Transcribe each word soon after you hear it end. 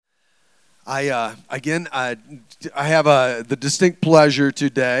I have the distinct pleasure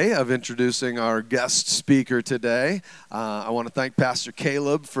today of introducing our guest speaker today. I want to thank Pastor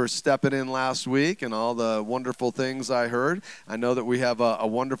Caleb for stepping in last week and all the wonderful things I heard. I know that we have a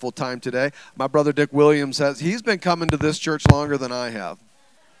wonderful time today. My brother Dick Williams he's been coming to this church longer than I have.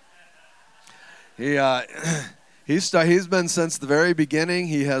 He's been since the very beginning.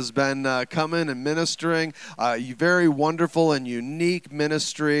 He has been coming and ministering, very wonderful and unique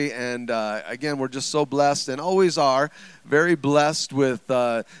ministry. And again, we're just so blessed and always are very blessed with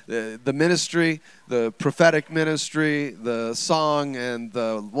the ministry, the prophetic ministry, the song, and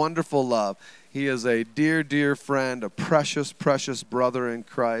the wonderful love. He is a dear, dear friend, a precious, precious brother in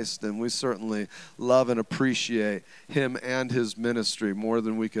Christ, and we certainly love and appreciate him and his ministry more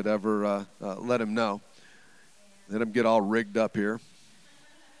than we could ever let him know. Let him get all rigged up here.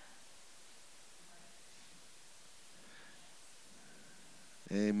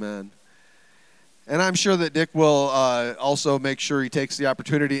 Amen. And I'm sure that Dick will also make sure he takes the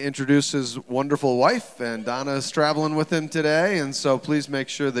opportunity to introduce his wonderful wife, and Donna is traveling with him today, and so please make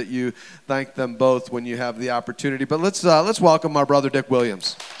sure that you thank them both when you have the opportunity. But let's welcome our brother Dick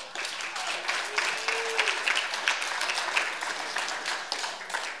Williams.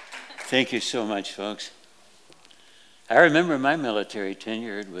 Thank you so much, folks. I remember my military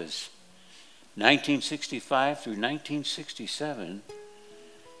tenure. It was 1965 through 1967.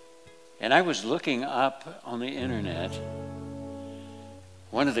 And I was looking up on the internet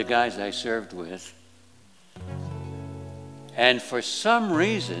one of the guys I served with. And for some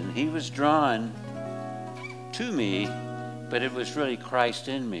reason, he was drawn to me, but it was really Christ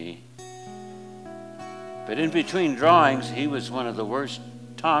in me. But in between drawings, he was one of the worst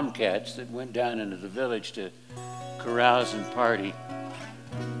tomcats that went down into the village to carouse and party.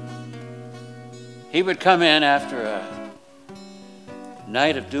 He would come in after a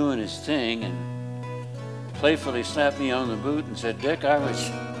night of doing his thing and playfully slapped me on the boot and said, "Dick, I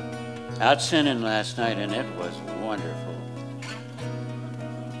was out sinning last night and it was wonderful."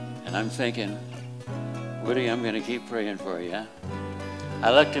 And I'm thinking, Woody, I'm going to keep praying for you.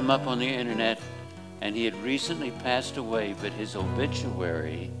 I looked him up on the internet, and he had recently passed away, but his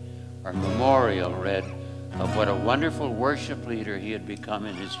obituary or memorial read of what a wonderful worship leader he had become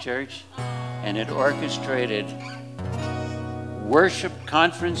in his church, and had orchestrated worship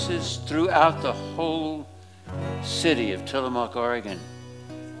conferences throughout the whole city of Tillamook, Oregon,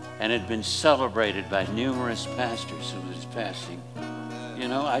 and had been celebrated by numerous pastors who was passing. You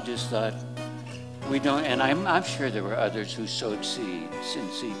know, I just thought, we don't, and I'm sure there were others who sowed seeds in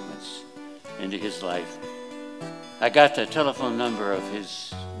sequence into his life. I got the telephone number of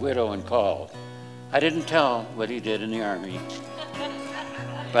his widow and called. I didn't tell what he did in the Army,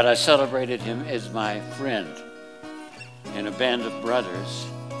 but I celebrated him as my friend in a band of brothers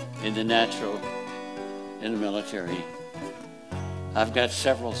in the natural, in the military. I've got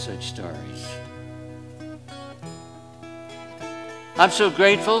several such stories. I'm so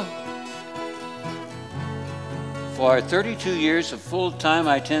grateful for 32 years of full-time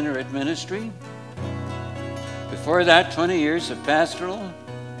itinerant ministry. Before that, 20 years of pastoral.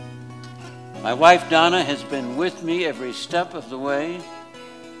 My wife, Donna, has been with me every step of the way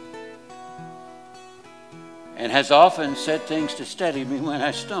and has often said things to steady me when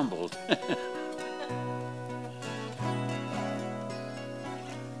I stumbled.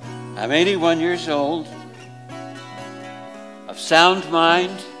 I'm 81 years old, of sound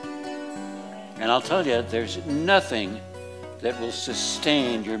mind, and I'll tell you, there's nothing that will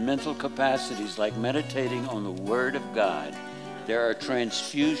sustain your mental capacities like meditating on the Word of God. There are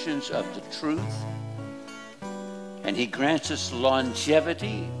transfusions of the truth, and He grants us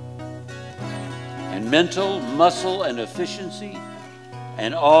longevity and mental, muscle, and efficiency,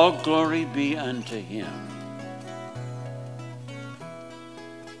 and all glory be unto Him.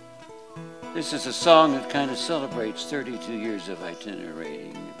 This is a song that kind of celebrates 32 years of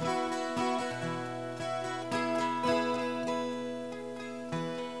itinerating.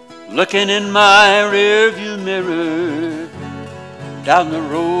 Looking in my rearview mirror, down the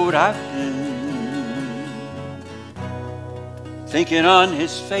road I've been, thinking on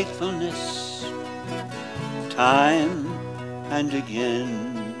His faithfulness time and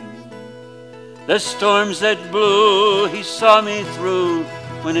again. The storms that blew, He saw me through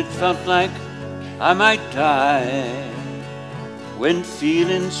when it felt like I might die. When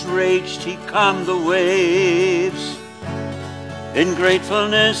feelings raged, He calmed the waves. In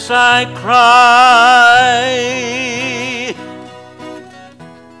gratefulness I cry.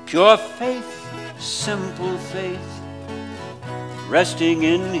 Pure faith, simple faith, resting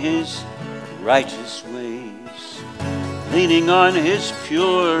in His righteous ways. leaning on his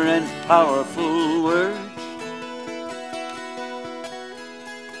pure and powerful word.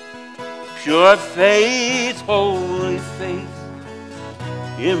 Pure faith, holy faith,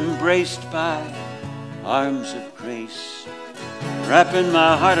 embraced by arms of grace, wrapping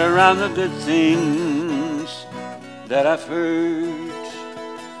my heart around the good things that I've heard.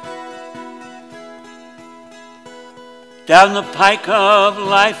 Down the pike of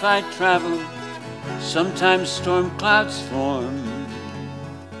life I travel, sometimes storm clouds form.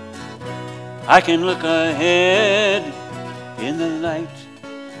 I can look ahead in the light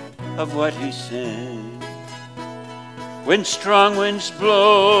of what he said. When strong winds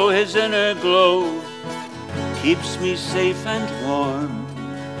blow, his inner glow keeps me safe and warm.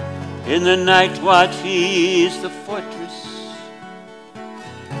 In the night watch, he's the fortress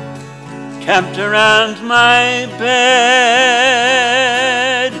camped around my bed.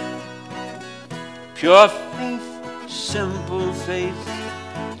 Pure faith, simple faith,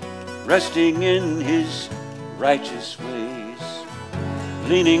 resting in his righteous ways,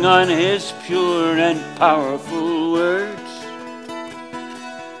 leaning on his pure and powerful words.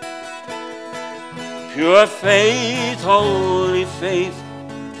 Pure faith, holy faith,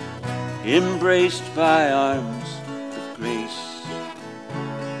 embraced by arms of grace,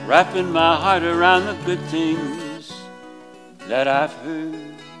 wrapping my heart around the good things that I've heard.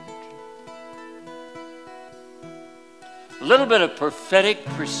 A little bit of prophetic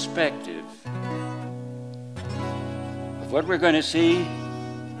perspective of what we're going to see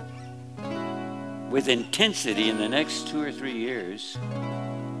with intensity in the next 2 or 3 years.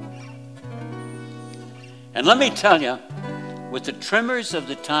 And let me tell you, with the tremors of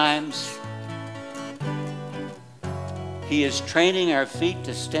the times, he is training our feet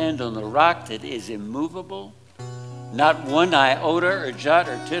to stand on the rock that is immovable. Not one iota or jot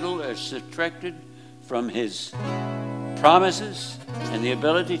or tittle are subtracted from his promises and the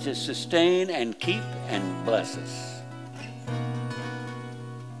ability to sustain and keep and bless us.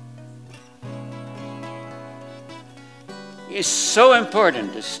 It's so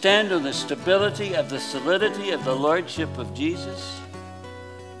important to stand on the stability of the solidity of the Lordship of Jesus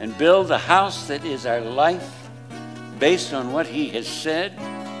and build the house that is our life based on what he has said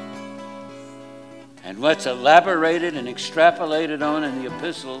and what's elaborated and extrapolated on in the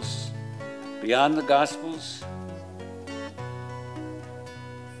epistles beyond the Gospels.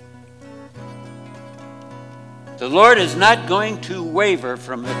 The Lord is not going to waver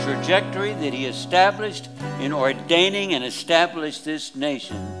from the trajectory that he established in ordaining and established this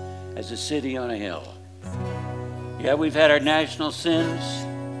nation as a city on a hill. Yeah, we've had our national sins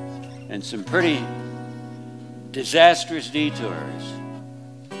and some pretty disastrous detours.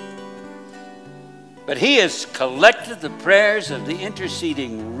 But he has collected the prayers of the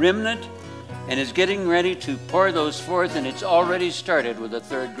interceding remnant and is getting ready to pour those forth, and it's already started with the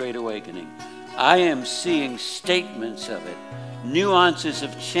Third Great Awakening. I am seeing statements of it, nuances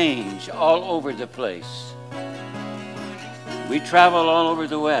of change all over the place. We travel all over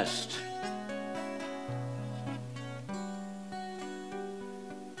the West.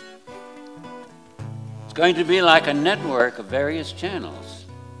 It's going to be like a network of various channels.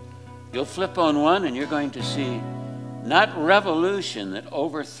 You'll flip on one and you're going to see not revolution that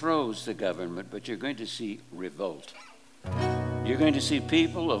overthrows the government, but you're going to see revolt. You're going to see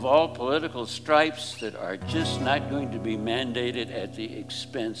people of all political stripes that are just not going to be mandated at the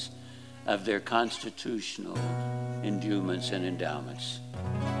expense of their constitutional endowments and endowments.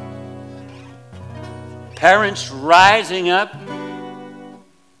 Parents rising up,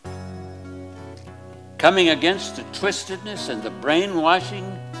 coming against the twistedness and the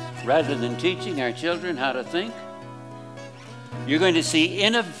brainwashing rather than teaching our children how to think. You're going to see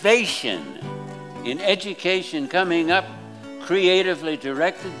innovation in education coming up, creatively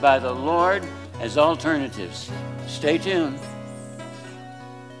directed by the Lord as alternatives. Stay tuned.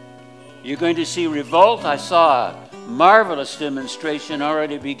 You're going to see revolt. I saw a marvelous demonstration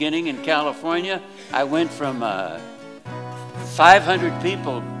already beginning in California. I went from 500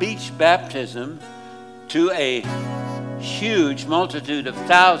 people beach baptism to a huge multitude of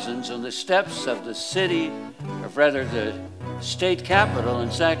thousands on the steps of the city, or rather the state capitol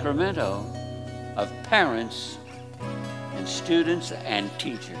in Sacramento, of parents and students and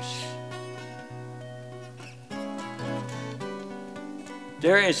teachers.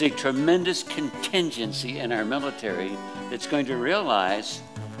 There is a tremendous contingency in our military that's going to realize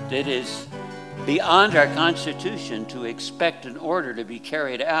that it is beyond our Constitution to expect an order to be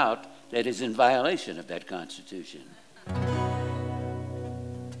carried out that is in violation of that Constitution.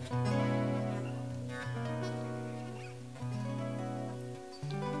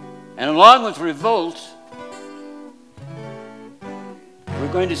 And along with revolt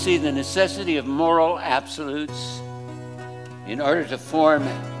We're going to see the necessity of moral absolutes in order to form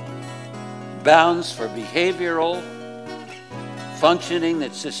bounds for behavioral functioning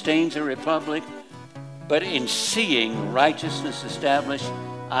that sustains a republic. But in seeing righteousness established,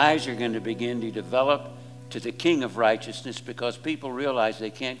 eyes are going to begin to develop to the King of righteousness, because people realize they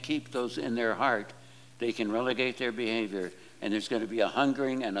can't keep those in their heart. They can relegate their behavior. And there's going to be a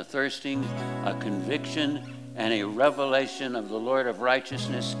hungering and a thirsting, a conviction and a revelation of the Lord of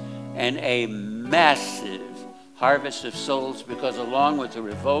righteousness, and a massive harvest of souls, because along with the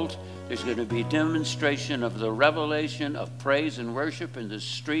revolt, there's going to be demonstration of the revelation of praise and worship in the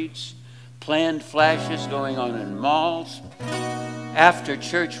streets, planned flashes going on in malls, after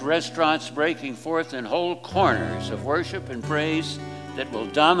church restaurants breaking forth in whole corners of worship and praise that will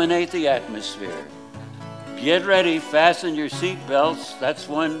dominate the atmosphere. Get ready, fasten your seat belts. That's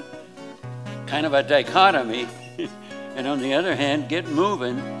one kind of a dichotomy. And on the other hand, get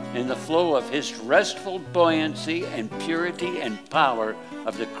moving in the flow of his restful buoyancy and purity and power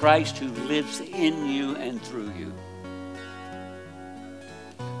of the Christ who lives in you and through you.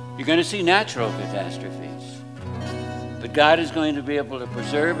 You're going to see natural catastrophes, but God is going to be able to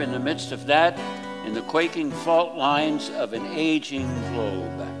preserve in the midst of that, in the quaking fault lines of an aging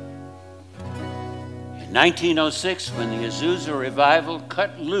globe. In 1906, when the Azusa revival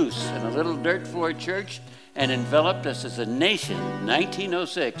cut loose in a little dirt floor church and enveloped us as a nation,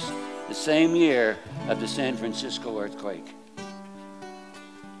 1906, the same year of the San Francisco earthquake.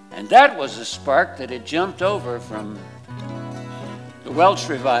 And that was a spark that had jumped over from the Welsh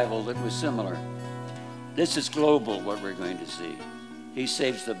revival that was similar. This is global, what we're going to see. He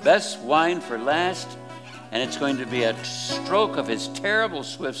saves the best wine for last, and it's going to be a stroke of his terrible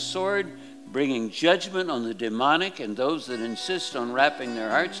swift sword, bringing judgment on the demonic and those that insist on wrapping their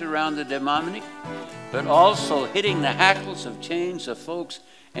hearts around the demonic, but also hitting the hackles of chains of folks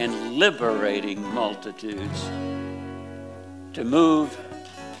and liberating multitudes to move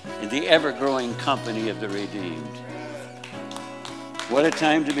in the ever-growing company of the redeemed. What a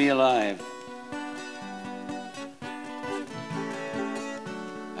time to be alive.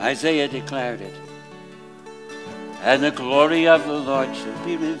 Isaiah declared it. And the glory of the Lord shall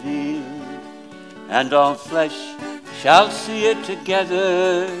be revealed, and all flesh shall see it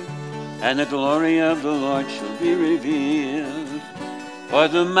together, and the glory of the Lord shall be revealed. For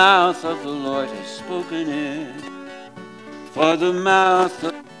the mouth of the Lord has spoken it. For the mouth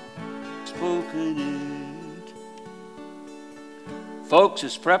of the Lord has spoken it. Folks,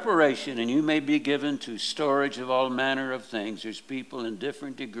 it's preparation, and you may be given to storage of all manner of things. There's people in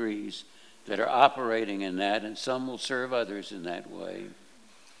different degrees that are operating in that, and some will serve others in that way.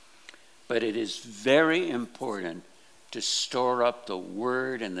 But it is very important to store up the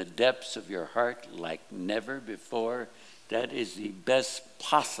word in the depths of your heart like never before. That is the best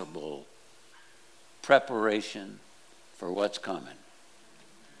possible preparation for what's coming.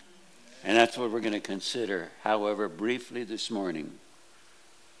 And that's what we're going to consider, however briefly, this morning.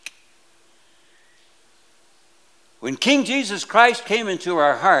 When King Jesus Christ came into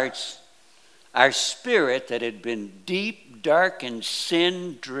our hearts, our spirit that had been deep, dark, and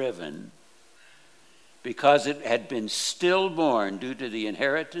sin-driven, because it had been stillborn due to the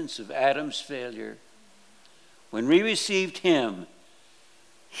inheritance of Adam's failure, when we received him,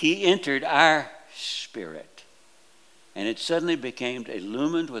 he entered our spirit, and it suddenly became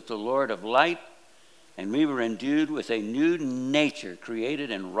illumined with the Lord of light, and we were endued with a new nature created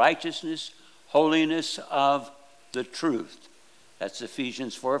in righteousness, holiness of the truth. That's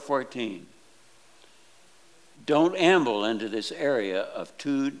Ephesians 4:14. Don't amble into this area of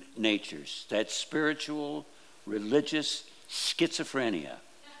two natures. That's spiritual, religious schizophrenia.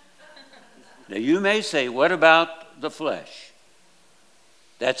 Now you may say, what about the flesh?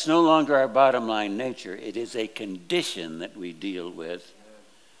 That's no longer our bottom line nature. It is a condition that we deal with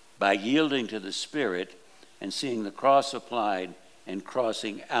by yielding to the Spirit and seeing the cross applied and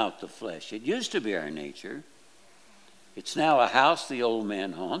crossing out the flesh. It used to be our nature. It's now a house the old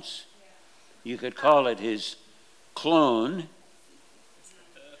man haunts. You could call it his clone.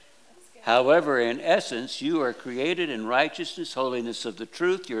 However, in essence, you are created in righteousness, holiness of the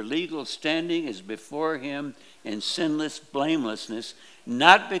truth. Your legal standing is before him in sinless blamelessness,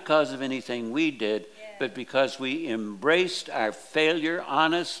 not because of anything we did, but because we embraced our failure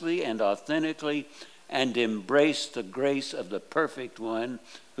honestly and authentically and embraced the grace of the perfect one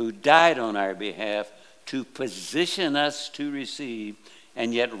who died on our behalf to position us to receive,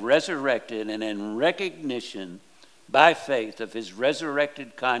 and yet resurrected, and in recognition by faith of his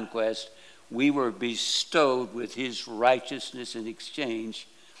resurrected conquest, we were bestowed with his righteousness in exchange.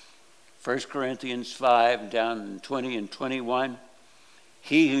 1 Corinthians 5, down in 20 and 21.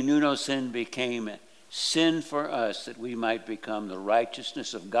 He who knew no sin became sin for us, that we might become the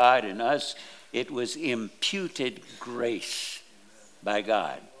righteousness of God in us. It was imputed grace by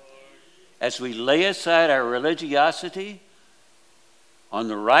God. As we lay aside our religiosity on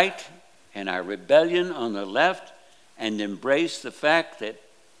the right and our rebellion on the left, and embrace the fact that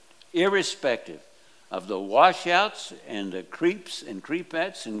irrespective of the washouts and the creeps and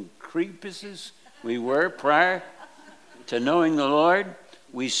creepettes and creepuses we were prior to knowing the Lord,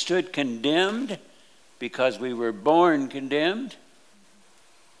 we stood condemned because we were born condemned.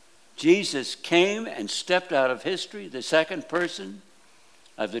 Jesus came and stepped out of history, the second person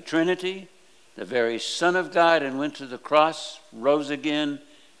of the Trinity, the very Son of God, and went to the cross, rose again,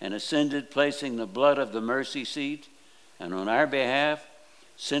 and ascended, placing the blood of the mercy seat, and on our behalf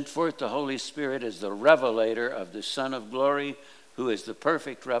sent forth the Holy Spirit as the revelator of the Son of Glory, who is the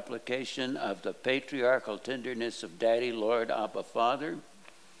perfect replication of the patriarchal tenderness of Daddy, Lord, Abba, Father,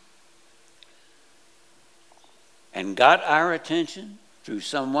 and got our attention through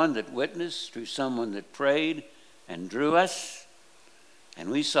someone that witnessed, through someone that prayed and drew us. And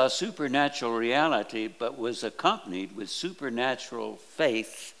we saw supernatural reality, but was accompanied with supernatural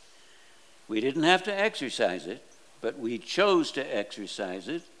faith. We didn't have to exercise it, but we chose to exercise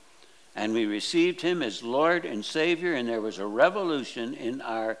it. And we received him as Lord and Savior, and there was a revolution in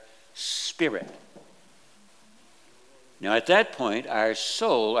our spirit. Now, at that point, our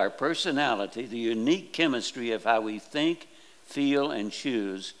soul, our personality, the unique chemistry of how we think, feel, and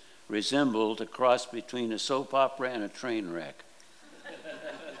choose resembled a cross between a soap opera and a train wreck.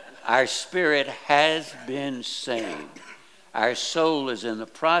 Our spirit has been saved. Our soul is in the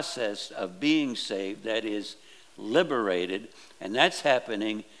process of being saved, that is, liberated, and that's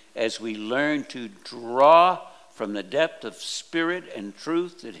happening as we learn to draw from the depth of spirit and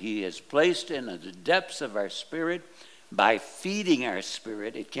truth that he has placed in the depths of our spirit by feeding our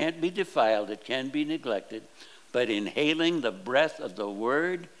spirit. It can't be defiled, it can't be neglected, but inhaling the breath of the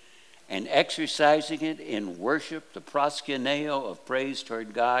word and exercising it in worship, the proskuneo of praise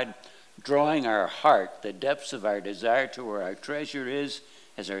toward God, drawing our heart, the depths of our desire to where our treasure is,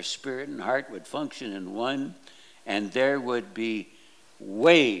 as our spirit and heart would function in one, and there would be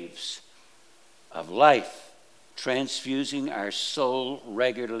waves of life transfusing our soul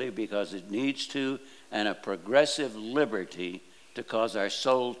regularly because it needs to, and a progressive liberty to cause our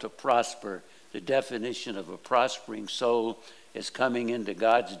soul to prosper. The definition of a prospering soul is coming into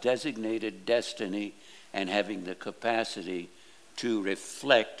God's designated destiny and having the capacity to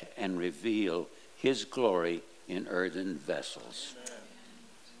reflect and reveal his glory in earthen vessels.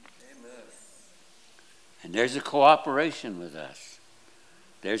 Amen. And there's a cooperation with us.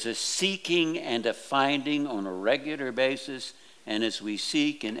 There's a seeking and a finding on a regular basis, and as we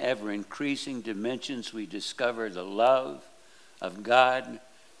seek in ever-increasing dimensions, we discover the love of God,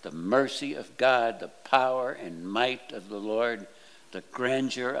 the mercy of God, the power and might of the Lord, the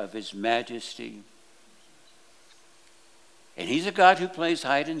grandeur of his majesty. And he's a God who plays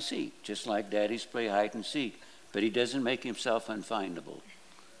hide and seek, just like daddies play hide and seek, but he doesn't make himself unfindable.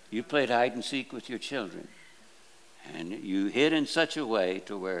 You played hide and seek with your children, and you hid in such a way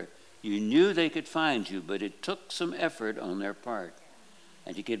to where you knew they could find you, but it took some effort on their part.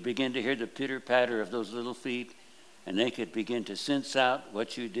 And you could begin to hear the pitter-patter of those little feet, and they could begin to sense out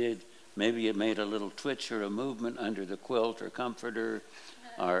what you did. Maybe you made a little twitch or a movement under the quilt or comforter,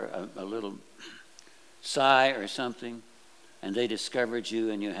 or a little sigh or something, and they discovered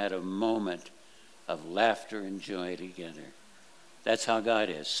you, and you had a moment of laughter and joy together. That's how God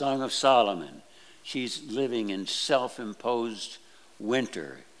is. Song of Solomon. She's living in self-imposed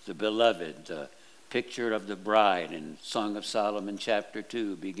winter. The beloved, the picture of the bride in Song of Solomon chapter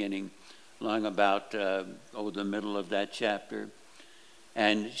 2, beginning long about the middle of that chapter.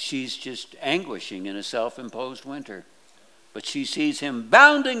 And she's just anguishing in a self-imposed winter. But she sees him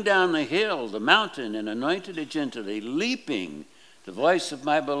bounding down the hill, the mountain, and anointed it gently, leaping, the voice of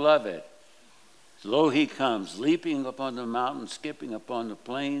my beloved. Lo, he comes, leaping upon the mountain, skipping upon the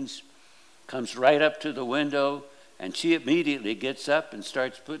plains, comes right up to the window, and she immediately gets up and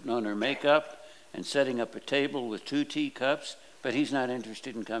starts putting on her makeup and setting up a table with 2 teacups, but he's not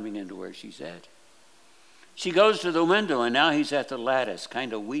interested in coming into where she's at. She goes to the window, and now he's at the lattice,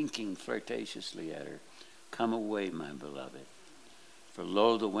 kind of winking flirtatiously at her. Come away, my beloved, for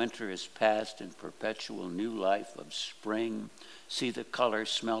lo, the winter is past and perpetual new life of spring. See the color,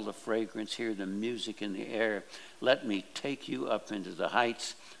 smell the fragrance, hear the music in the air. Let me take you up into the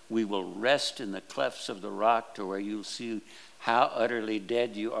heights. We will rest in the clefts of the rock to where you'll see how utterly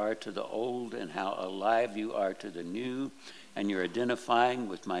dead you are to the old and how alive you are to the new. and you're identifying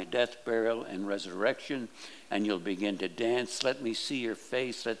with my death, burial, and resurrection, and you'll begin to dance. Let me see your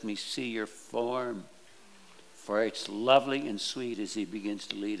face. Let me see your form. For it's lovely and sweet as he begins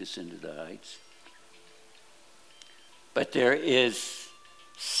to lead us into the heights. But there is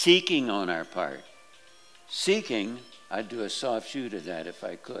seeking on our part. Seeking, I'd do a soft shoe to that if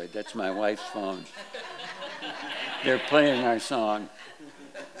I could. That's my wife's phone. They're playing our song.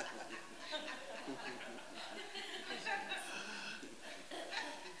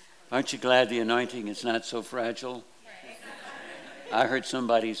 Aren't you glad the anointing is not so fragile? I heard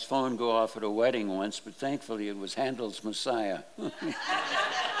somebody's phone go off at a wedding once, but thankfully it was Handel's Messiah.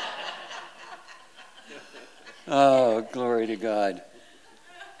 Oh, glory to God.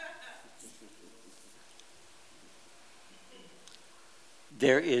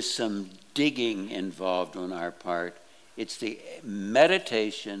 There is some digging involved on our part. It's the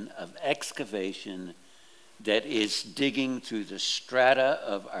meditation of excavation that is digging through the strata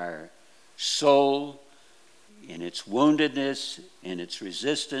of our soul, in its woundedness, in its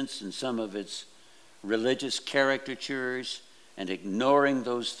resistance, and some of its religious caricatures, and ignoring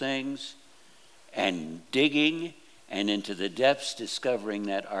those things, and digging, and into the depths discovering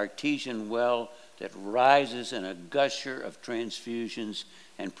that artesian well that rises in a gusher of transfusions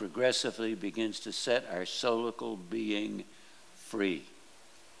and progressively begins to set our soulical being free.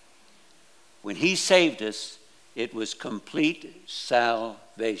 When he saved us, it was complete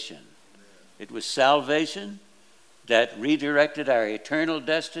salvation. It was salvation that redirected our eternal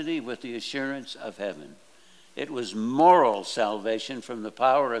destiny with the assurance of heaven. It was moral salvation from the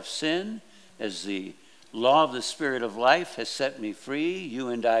power of sin, as the law of the Spirit of life has set me free, you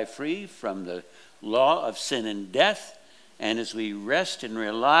and I free from the law of sin and death. And as we rest and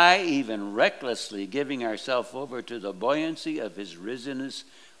rely, even recklessly giving ourselves over to the buoyancy of his risenness,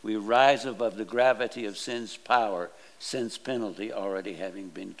 we rise above the gravity of sin's power, sin's penalty already having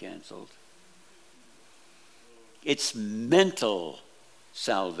been canceled. It's mental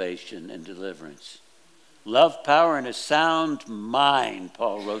salvation and deliverance. Love, power, and a sound mind,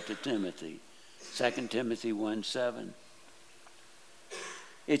 Paul wrote to Timothy, 2 Timothy 1:7.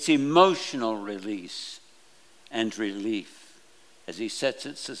 It's emotional release and relief as he sets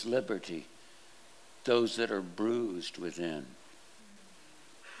at his liberty those that are bruised within.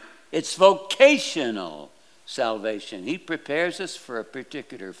 It's vocational salvation. He prepares us for a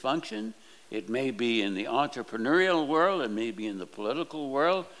particular function. It may be in the entrepreneurial world, it may be in the political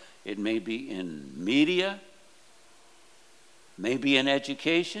world, it may be in media, maybe in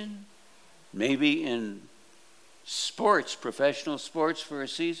education, maybe in sports, professional sports for a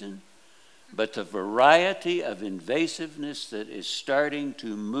season. But the variety of invasiveness that is starting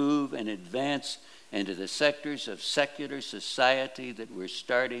to move and advance into the sectors of secular society, that we're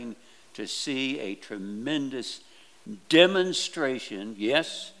starting to see a tremendous demonstration.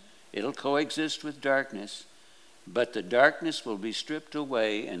 Yes, it'll coexist with darkness, but the darkness will be stripped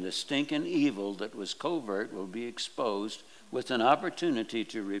away and the stinking evil that was covert will be exposed with an opportunity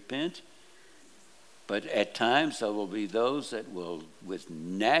to repent. But at times there will be those that will, with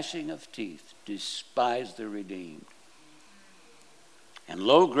gnashing of teeth, despise the redeemed. And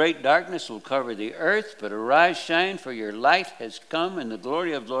lo, great darkness will cover the earth, but arise, shine, for your light has come, and the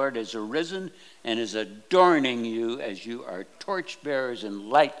glory of the Lord has arisen and is adorning you as you are torchbearers and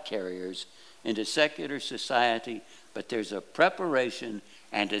light carriers into secular society. But there's a preparation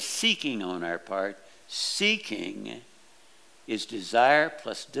and a seeking on our part. Seeking is desire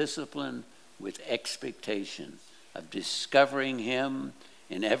plus discipline with expectation of discovering him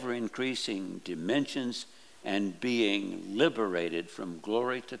in ever-increasing dimensions and being liberated from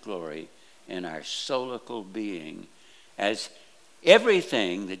glory to glory in our soulical being, as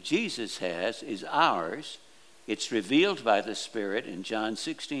everything that Jesus has is ours. It's revealed by the Spirit in John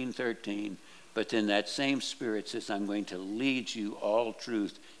 16:13, but then that same Spirit says, I'm going to lead you all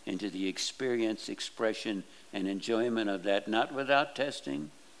truth into the experience, expression, and enjoyment of that, not without testing.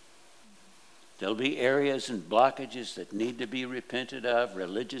 There'll be areas and blockages that need to be repented of,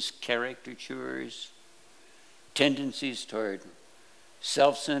 religious caricatures, tendencies toward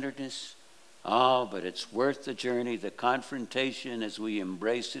self-centeredness. Oh, but it's worth the journey. The confrontation as we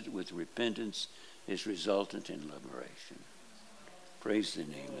embrace it with repentance is resultant in liberation. Praise the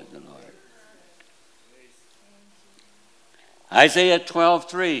name of the Lord. Isaiah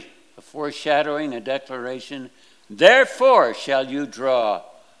 12:3, a foreshadowing, a declaration. Therefore shall you draw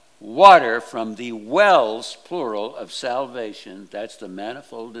water from the wells, plural, of salvation. That's the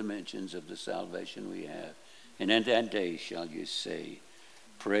manifold dimensions of the salvation we have. And in that day shall you say,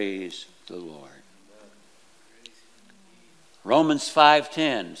 praise the Lord. Romans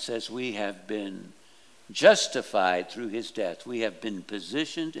 5:10 says we have been justified through his death. We have been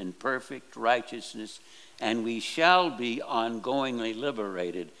positioned in perfect righteousness, and we shall be ongoingly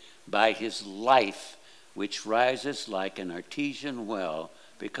liberated by his life, which rises like an artesian well,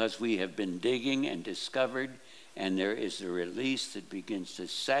 because we have been digging and discovered, and there is a release that begins to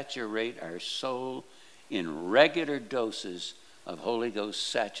saturate our soul in regular doses of Holy Ghost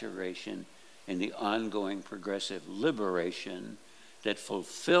saturation in the ongoing progressive liberation that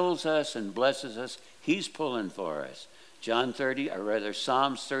fulfills us and blesses us. He's pulling for us. Psalms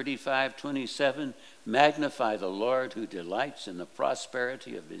 35:27, magnify the Lord who delights in the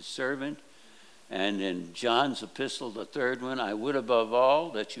prosperity of his servant. And in John's epistle, the third one, I would above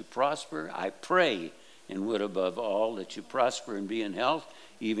all that you prosper. I pray and would above all that you prosper and be in health,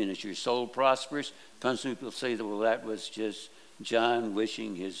 even as your soul prospers. Some people say that, well, that was just John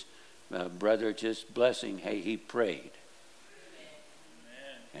wishing his brother just blessing. Hey, he prayed.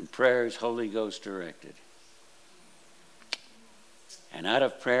 And prayer is Holy Ghost directed. And out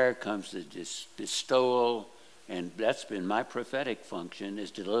of prayer comes the bestowal, and that's been my prophetic function,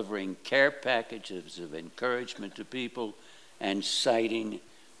 is delivering care packages of encouragement to people and citing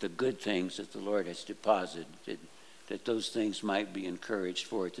the good things that the Lord has deposited, that those things might be encouraged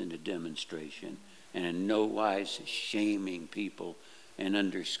forth into demonstration, and in no wise shaming people and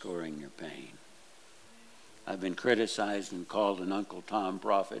underscoring their pain. I've been criticized and called an Uncle Tom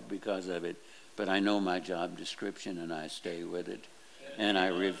prophet because of it, but I know my job description and I stay with it. And I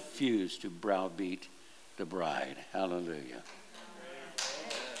refuse to browbeat the bride. Hallelujah.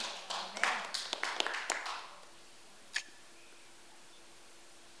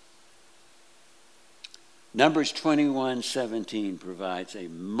 Numbers 21:17 provides a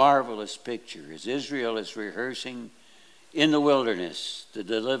marvelous picture as Israel is rehearsing in the wilderness the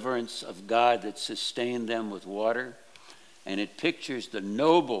deliverance of God that sustained them with water. And it pictures the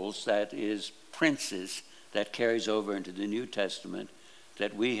nobles, that is princes, that carries over into the New Testament,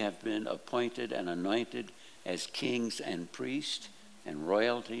 that we have been appointed and anointed as kings and priests and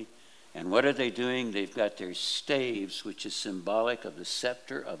royalty. And what are they doing? They've got their staves, which is symbolic of the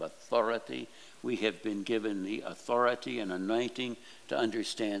scepter of authority. We have been given the authority and anointing to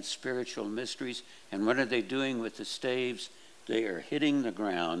understand spiritual mysteries. And what are they doing with the staves? They are hitting the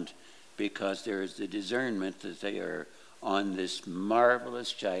ground because there is the discernment that they are on this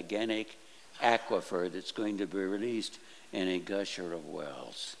marvelous, gigantic aquifer that's going to be released in a gusher of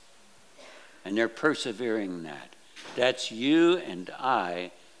wells. And they're persevering that. That's you and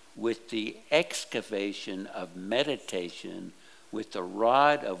I with the excavation of meditation, with the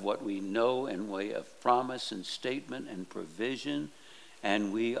rod of what we know in way of promise and statement and provision.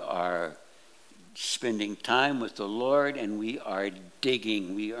 And we are spending time with the Lord, and we are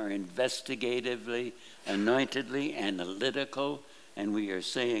digging. We are investigatively, anointedly, analytical, and we are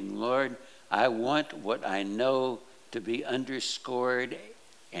saying, Lord, I want what I know to be underscored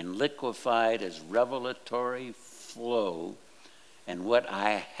and liquefied as revelatory flow, and what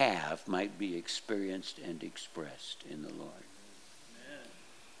I have might be experienced and expressed in the Lord. Amen.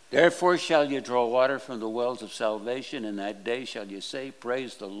 Therefore shall you draw water from the wells of salvation, and that day shall you say,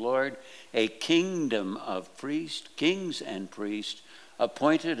 praise the Lord, a kingdom of priests, kings and priests,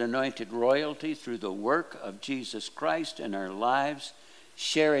 appointed, anointed royalty through the work of Jesus Christ in our lives,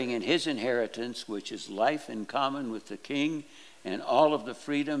 sharing in his inheritance, which is life in common with the King and all of the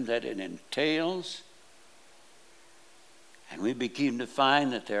freedom that it entails. And we begin to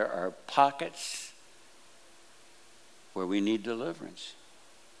find that there are pockets where we need deliverance.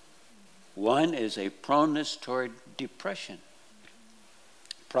 One is a proneness toward depression.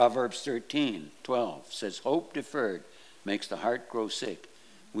 Proverbs 13:12 says, hope deferred makes the heart grow sick.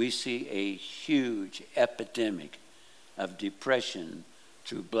 We see a huge epidemic of depression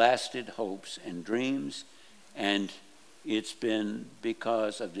through blasted hopes and dreams, and it's been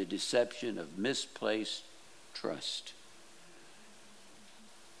because of the deception of misplaced trust.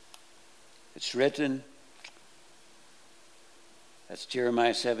 It's written, that's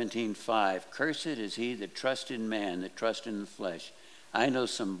Jeremiah 17:5, cursed is he that trusts in man, that trusts in the flesh. I know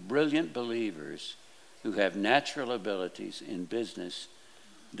some brilliant believers who have natural abilities in business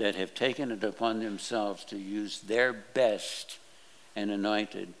that have taken it upon themselves to use their best and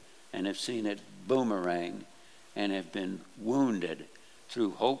anointed, and have seen it boomerang, and have been wounded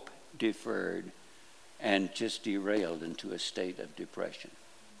through hope deferred and just derailed into a state of depression.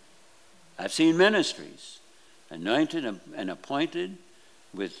 I've seen ministries anointed and appointed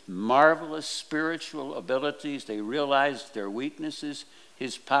with marvelous spiritual abilities. They realized their weaknesses.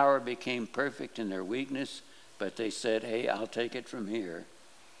 His power became perfect in their weakness, but they said, hey, I'll take it from here,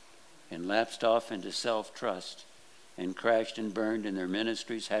 and lapsed off into self-trust and crashed and burned in their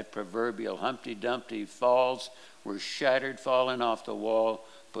ministries, had proverbial Humpty Dumpty falls, were shattered, fallen off the wall.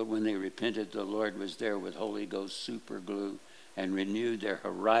 But when they repented, the Lord was there with Holy Ghost super glue and renewed their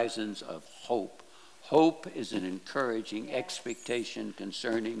horizons of hope. Hope is an encouraging expectation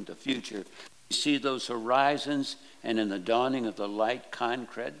concerning the future. You see those horizons, and in the dawning of the light,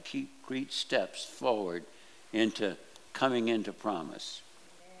 concrete steps forward into coming into promise.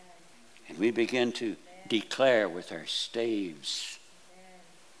 And we begin to declare with our staves,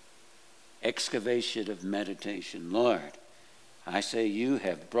 excavation of meditation. Lord, I say you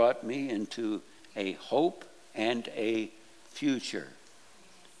have brought me into a hope and a future,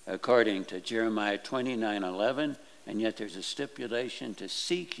 according to Jeremiah 29:11, and yet there's a stipulation to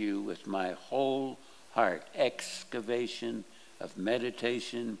seek you with my whole heart. Excavation of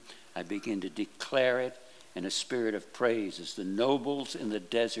meditation. I begin to declare it in a spirit of praise as the nobles in the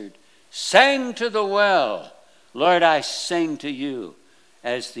desert sang to the well. Lord, I sing to you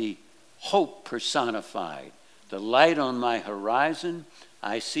as the hope personified. The light on my horizon,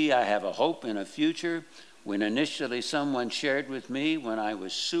 I see I have a hope in a future. When initially someone shared with me when I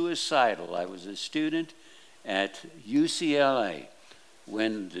was suicidal, I was a student at UCLA,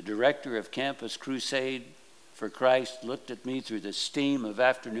 when the director of Campus Crusade for Christ looked at me through the steam of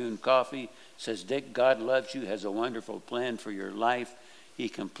afternoon coffee, says, Dick, God loves you, has a wonderful plan for your life. He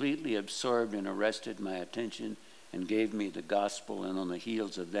completely absorbed and arrested my attention and gave me the gospel, and on the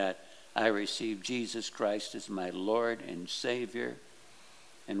heels of that, I received Jesus Christ as my Lord and Savior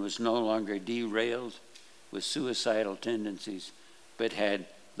and was no longer derailed with suicidal tendencies, but had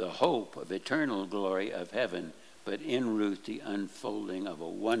the hope of eternal glory of heaven, but en route the unfolding of a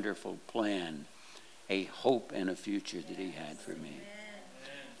wonderful plan, a hope and a future that he had for me.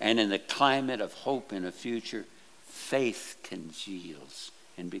 And in the climate of hope and a future, faith congeals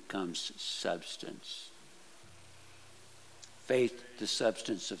and becomes substance. Faith, the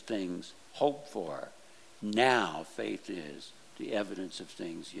substance of things hoped for. Now faith is the evidence of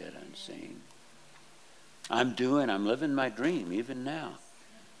things yet unseen. I'm living my dream even now.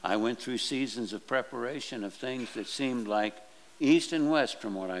 I went through seasons of preparation of things that seemed like east and west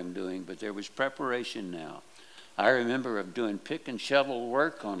from what I'm doing, but there was preparation now. I remember of doing pick and shovel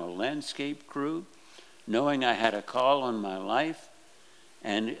work on a landscape crew, knowing I had a call on my life,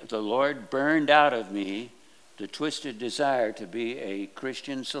 and the Lord burned out of me the twisted desire to be a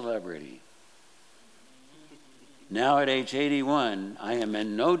Christian celebrity. Now at age 81, I am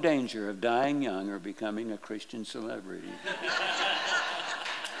in no danger of dying young or becoming a Christian celebrity.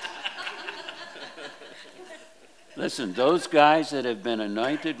 Listen, those guys that have been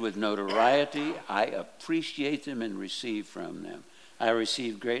anointed with notoriety, I appreciate them and receive from them. I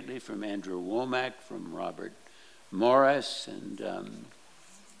receive greatly from Andrew Womack, from Robert Morris, and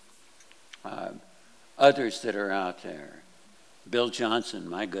others that are out there. Bill Johnson,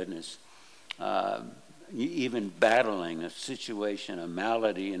 my goodness. Even battling a situation, a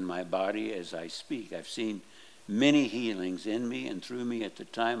malady in my body as I speak. I've seen many healings in me and through me at the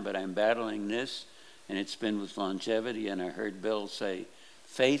time, but I'm battling this, and it's been with longevity. And I heard Bill say,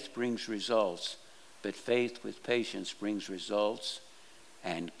 faith brings results, but faith with patience brings results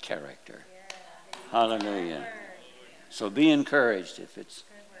and character. Hallelujah. So be encouraged if it's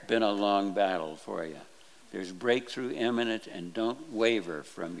been a long battle for you. There's breakthrough imminent, and don't waver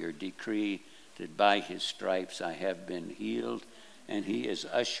from your decree that by his stripes I have been healed, and he is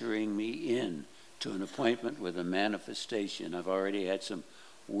ushering me in to an appointment with a manifestation. I've already had some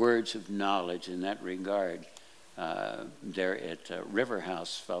words of knowledge in that regard there at River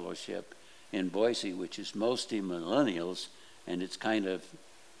House Fellowship in Boise, which is mostly millennials, and it's kind of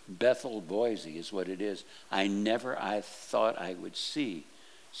Bethel, Boise is what it is. I thought I would see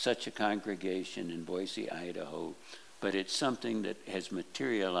such a congregation in Boise, Idaho, but it's something that has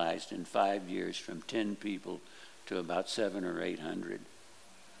materialized in 5 years from 10 people to about 700 or 800.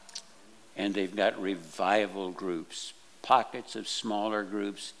 And they've got revival groups, pockets of smaller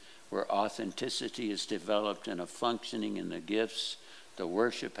groups where authenticity is developed and a functioning in the gifts. The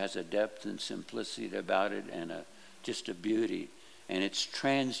worship has a depth and simplicity about it, and just a beauty. And it's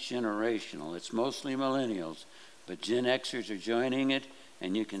transgenerational. It's mostly millennials, but Gen Xers are joining it,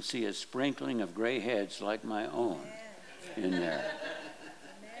 and you can see a sprinkling of gray heads like my own in there.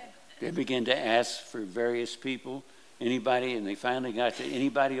 They began to ask for various people, anybody, and they finally got to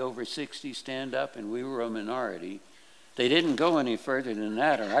anybody over 60 stand up, and we were a minority. They didn't go any further than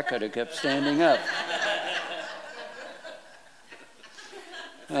that, or I could have kept standing up.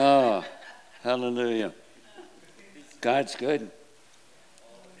 Oh, hallelujah. God's good.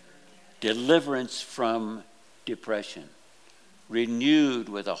 Deliverance from depression. renewed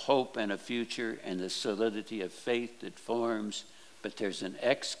with a hope and a future and the solidity of faith that forms. But there's an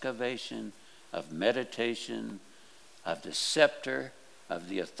excavation of meditation, of the scepter, of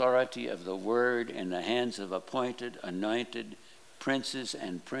the authority of the word in the hands of appointed, anointed princes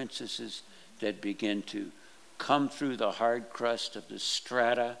and princesses that begin to come through the hard crust of the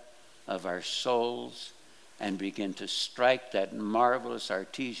strata of our souls and begin to strike that marvelous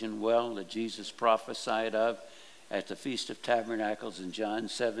artesian well that Jesus prophesied of at the Feast of Tabernacles in John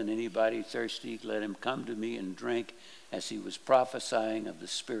 7. Anybody thirsty, let him come to me and drink, as he was prophesying of the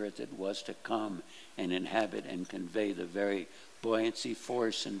Spirit that was to come and inhabit and convey the very buoyancy,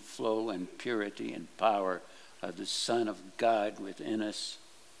 force, and flow, and purity and power of the Son of God within us.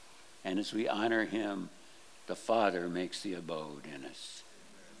 And as we honor him, the Father makes the abode in us.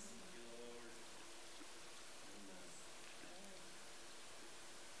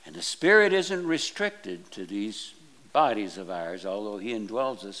 And the Spirit isn't restricted to these bodies of ours, although he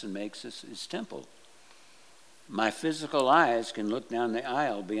indwells us and makes us his temple. My physical eyes can look down the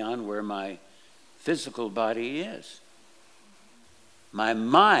aisle beyond where my physical body is. My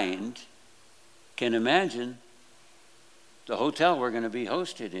mind can imagine the hotel we're going to be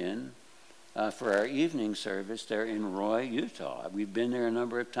hosted in for our evening service there in Roy, Utah. We've been there a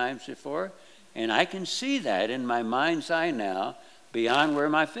number of times before, and I can see that in my mind's eye now beyond where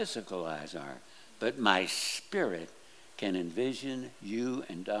my physical eyes are. But my spirit can envision you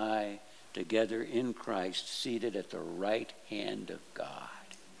and I together in Christ, seated at the right hand of God.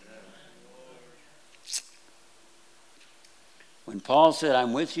 When Paul said,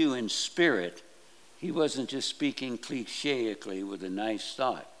 I'm with you in spirit, he wasn't just speaking clicheically with a nice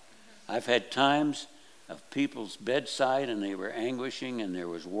thought. I've had times of people's bedside and they were anguishing and there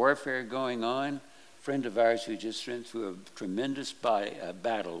was warfare going on. A friend of ours who just went through a tremendous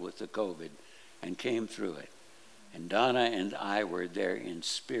battle with the COVID and came through it. And Donna and I were there in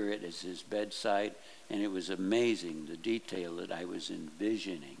spirit as his bedside, and it was amazing the detail that I was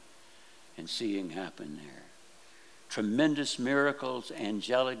envisioning and seeing happen there. Tremendous miracles,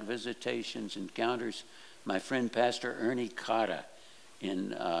 angelic visitations, encounters. My friend Pastor Ernie Cotta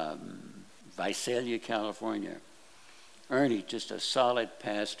in Visalia, California. Ernie, just a solid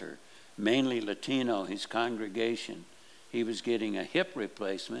pastor, mainly Latino, his congregation. He was getting a hip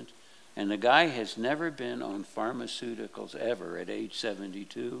replacement, and the guy has never been on pharmaceuticals ever at age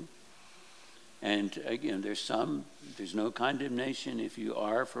 72. And again, there's no condemnation if you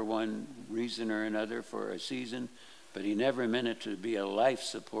are for one reason or another for a season, but he never meant it to be a life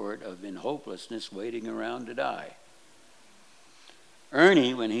support of in hopelessness waiting around to die.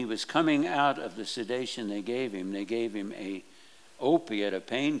 Ernie, when he was coming out of the sedation they gave him a opiate, a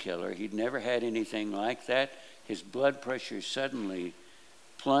painkiller. He'd never had anything like that. His blood pressure suddenly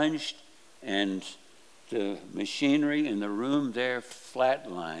plunged, and the machinery in the room there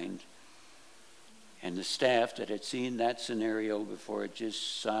flatlined. And the staff that had seen that scenario before it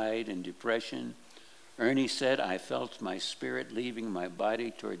just sighed in depression. Ernie said, I felt my spirit leaving my body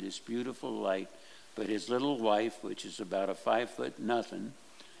toward this beautiful light, but his little wife, which is about a 5 nothing,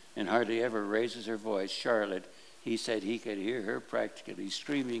 and hardly ever raises her voice, Charlotte, he said he could hear her practically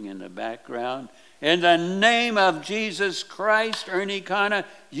screaming in the background, in the name of Jesus Christ, Ernie Cotta,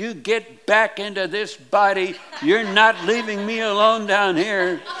 you get back into this body. You're not leaving me alone down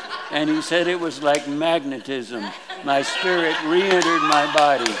here. And he said it was like magnetism. My spirit re-entered my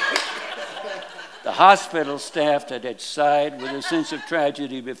body. The hospital staff that had sighed with a sense of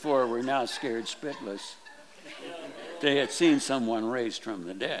tragedy before were now scared spitless. They had seen someone raised from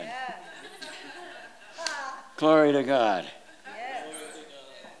the dead. Glory to God.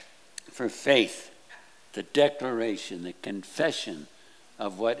 For faith, the declaration, the confession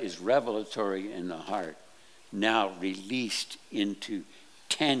of what is revelatory in the heart, now released into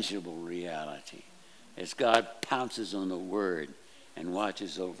tangible reality as God pounces on the word and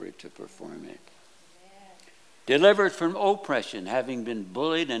watches over it to perform it. Delivered from oppression, having been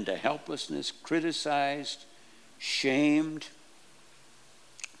bullied into helplessness, criticized, shamed.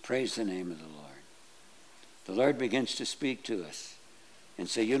 Praise the name of the Lord. The Lord begins to speak to us and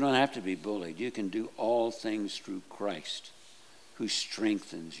say, you don't have to be bullied. You can do all things through Christ who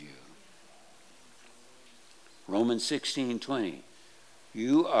strengthens you. Romans 16:20.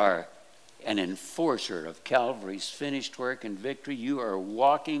 You are an enforcer of Calvary's finished work and victory. You are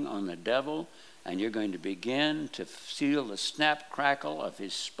walking on the devil, and you're going to begin to feel the snap crackle of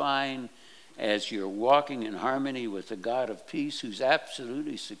his spine as you're walking in harmony with the God of peace, who's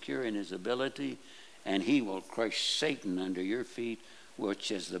absolutely secure in his ability, and he will crush Satan under your feet, which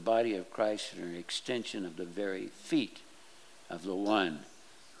is the body of Christ and an extension of the very feet of the one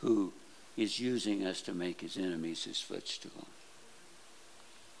who is using us to make his enemies his footstool.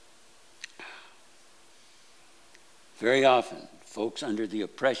 Very often, folks under the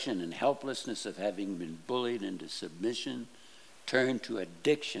oppression and helplessness of having been bullied into submission turn to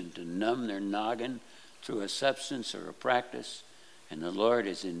addiction to numb their noggin through a substance or a practice, and the Lord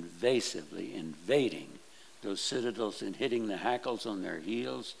is invasively invading those citadels and hitting the hackles on their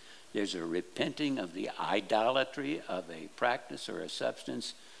heels. There's a repenting of the idolatry of a practice or a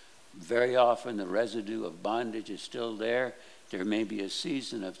substance. Very often the residue of bondage is still there. There may be a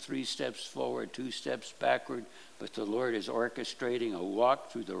season of 3 steps forward, 2 steps backward, but the Lord is orchestrating a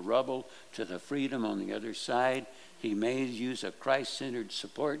walk through the rubble to the freedom on the other side. He may use a Christ-centered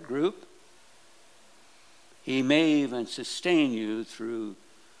support group. He may even sustain you through,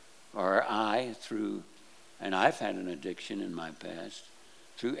 and I've had an addiction in my past,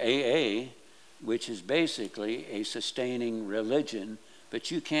 through AA, which is basically a sustaining religion,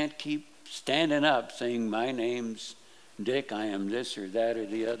 but you can't keep standing up saying, my name's Dick, I am this or that or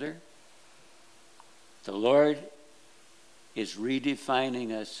the other. The Lord is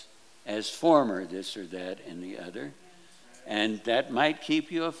redefining us as former this or that and the other. And that might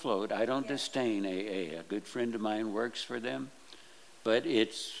keep you afloat. I don't disdain AA. A good friend of mine works for them. But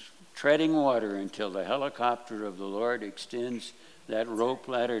it's treading water until the helicopter of the Lord extends that rope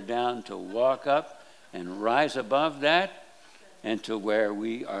ladder down to walk up and rise above that, and to where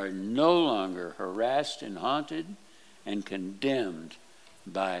we are no longer harassed and haunted and condemned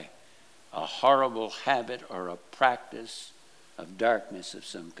by a horrible habit or a practice of darkness of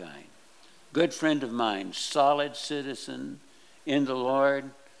some kind. Good friend of mine, solid citizen in the Lord,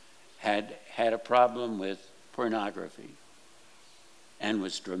 had a problem with pornography and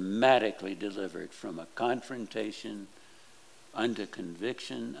was dramatically delivered from a confrontation unto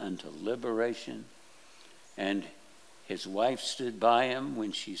conviction, unto liberation. And his wife stood by him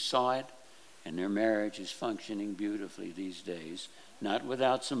when she saw it, and their marriage is functioning beautifully these days, not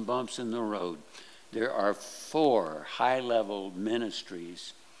without some bumps in the road. There are 4 high-level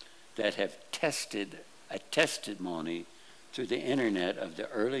ministries that have tested a testimony through the internet of the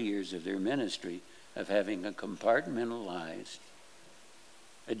early years of their ministry of having a compartmentalized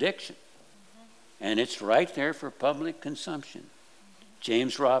addiction. And it's right there for public consumption.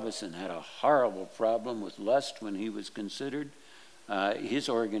 James Robison had a horrible problem with lust when he was considered his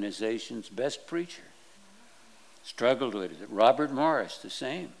organization's best preacher. Struggled with it. Robert Morris, the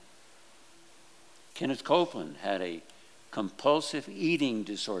same. Kenneth Copeland had a compulsive eating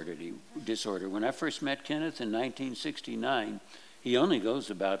disorder. When I first met Kenneth in 1969, he only goes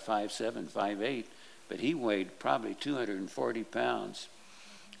about 5'7", 5'8", but he weighed probably 240 pounds.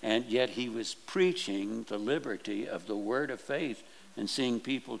 And yet he was preaching the liberty of the word of faith, and seeing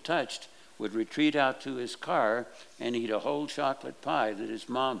people touched, would retreat out to his car and eat a whole chocolate pie that his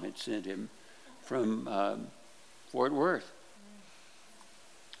mom had sent him from Fort Worth.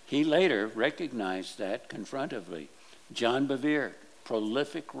 He later recognized that confrontively. John Bevere,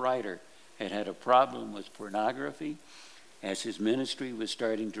 prolific writer, had a problem with pornography as his ministry was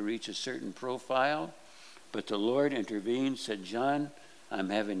starting to reach a certain profile. But the Lord intervened, said, John, I'm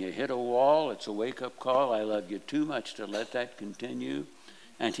having you hit a wall. It's a wake-up call. I love you too much to let that continue.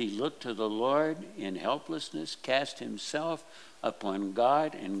 And he looked to the Lord in helplessness, cast himself upon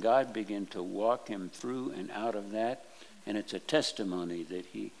God, and God began to walk him through and out of that. And it's a testimony that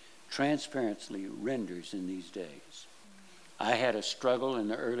he transparently renders in these days. I had a struggle in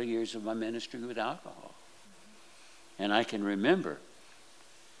the early years of my ministry with alcohol. And I can remember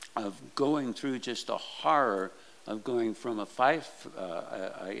of going through just the horror of going from a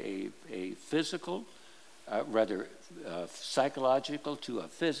physical, psychological to a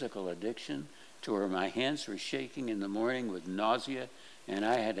physical addiction, to where my hands were shaking in the morning with nausea, and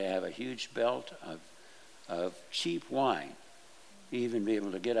I had to have a huge belt of cheap wine to even be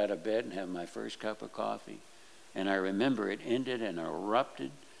able to get out of bed and have my first cup of coffee. And I remember it ended and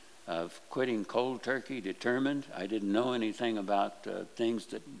erupted of quitting cold turkey, determined. I didn't know anything about things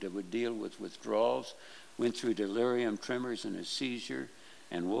that would deal with withdrawals. Went through delirium, tremors, and a seizure,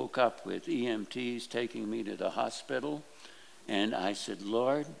 and woke up with EMTs taking me to the hospital. And I said,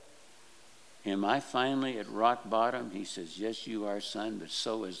 Lord, am I finally at rock bottom? He says, yes, you are, son, but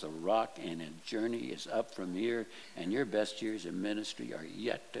so is the rock, and a journey is up from here, and your best years in ministry are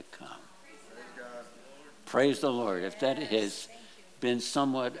yet to come. Praise the Lord. If that has been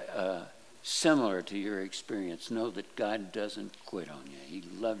somewhat similar to your experience, know that God doesn't quit on you. He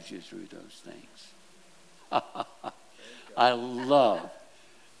loves you through those things. I love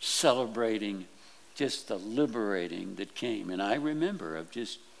celebrating just the liberating that came. And I remember of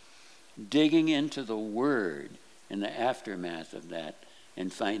just digging into the Word in the aftermath of that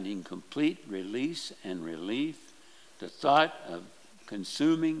and finding complete release and relief. The thought of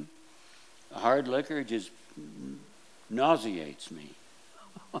consuming hard liquor just nauseates me.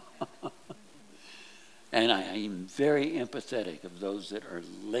 And I am very empathetic of those that are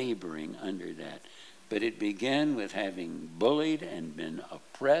laboring under that. But it began with having bullied and been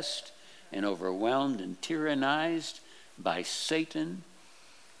oppressed and overwhelmed and tyrannized by Satan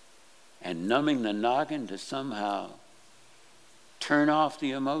and numbing the noggin to somehow turn off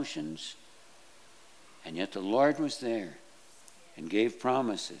the emotions. And yet the Lord was there and gave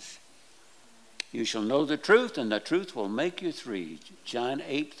promises. You shall know the truth, and the truth will make you free. John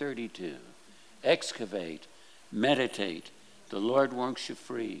 8:32. Excavate, meditate. The Lord wants you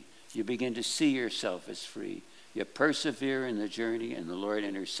free. You begin to see yourself as free. You persevere in the journey, and the Lord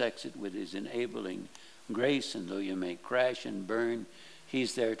intersects it with his enabling grace. And though you may crash and burn,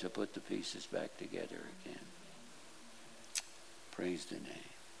 he's there to put the pieces back together again. Praise the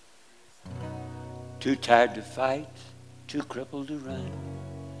name. Too tired to fight, too crippled to run,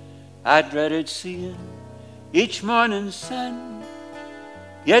 I dreaded seeing each morning's sun,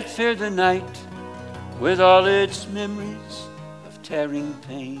 yet feared the night with all its memories of tearing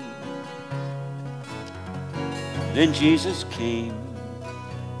pain. Then Jesus came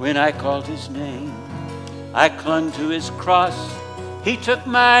when I called his name. I clung to his cross, he took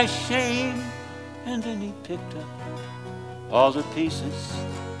my shame, and then he picked up all the pieces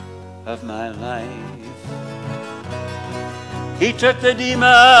of my life. He took the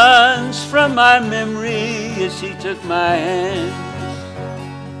demons from my memory as he took my hands.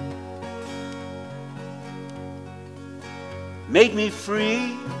 Made me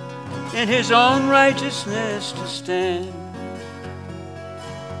free in his own righteousness to stand.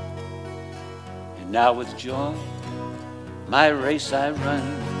 And now with joy, my race I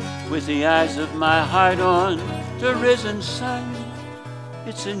run, with the eyes of my heart on the risen sun.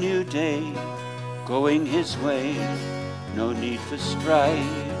 It's a new day, going his way, no need for strife.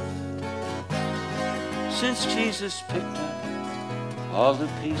 Since Jesus picked up all the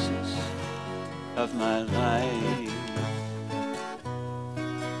pieces of my life.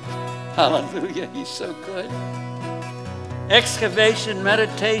 Hallelujah, he's so good. Excavation,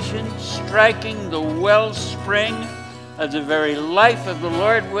 meditation, striking the wellspring of the very life of the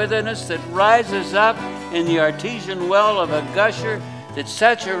Lord within us that rises up in the artesian well of a gusher that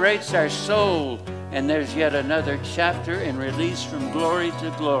saturates our soul. And there's yet another chapter in release from glory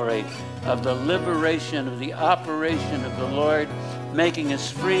to glory of the liberation of the operation of the Lord, making us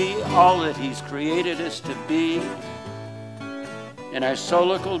free, all that he's created us to be in our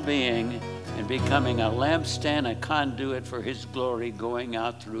solical being, and becoming a lampstand, a conduit for his glory going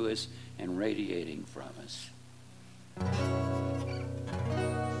out through us and radiating from us.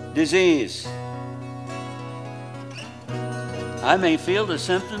 Disease. I may feel the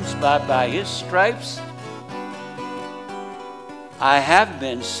symptoms, but by his stripes I have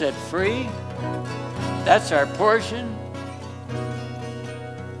been set free. That's our portion.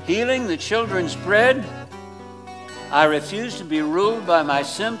 Healing, the children's bread. I refuse to be ruled by my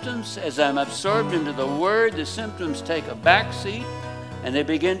symptoms. As I'm absorbed into the Word, the symptoms take a back seat and they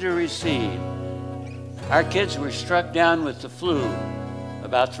begin to recede. Our kids were struck down with the flu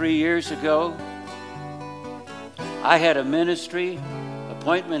about 3 years ago. I had a ministry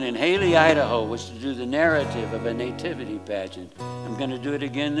appointment in Haley, Idaho, was to do the narrative of a nativity pageant. I'm going to do it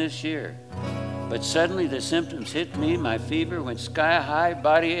again this year. But suddenly the symptoms hit me. My fever went sky high,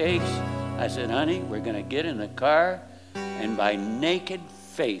 body aches. I said, honey, we're going to get in the car, and by naked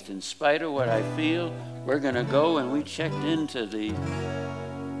faith, in spite of what I feel, we're going to go. And we checked into the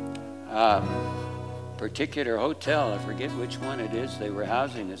particular hotel. I forget which one it is. They were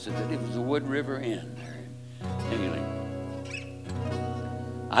housing us. It was the Wood River Inn there in Haley.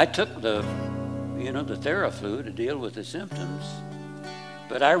 I took the Theraflu to deal with the symptoms.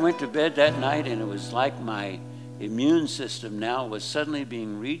 But I went to bed that night, and it was like my immune system now was suddenly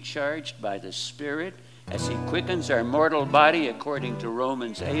being recharged by the Spirit as he quickens our mortal body according to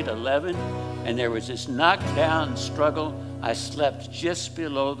Romans 8:11. And there was this knockdown struggle. I slept just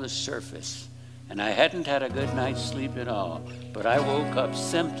below the surface, and I hadn't had a good night's sleep at all. But I woke up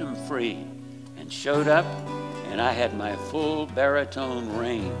symptom-free and showed up, and I had my full baritone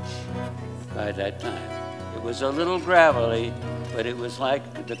range by that time. It was a little gravelly, but it was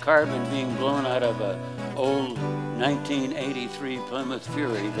like the carbon being blown out of a old 1983 Plymouth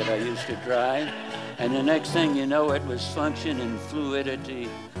Fury that I used to drive. And the next thing you know, it was function and fluidity,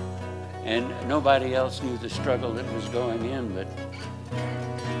 and nobody else knew the struggle that was going in. But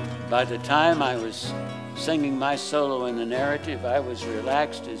by the time I was singing my solo in the narrative, I was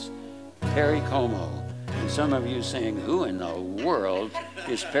relaxed as Perry Como. And some of you saying, who in the world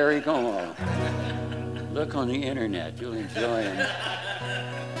is Perry Como? Look on the internet, you'll enjoy him.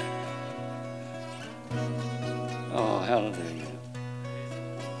 Oh, hallelujah.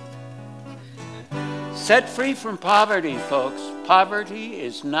 Set free from poverty, folks. Poverty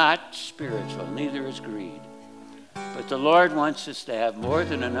is not spiritual, neither is greed. But the Lord wants us to have more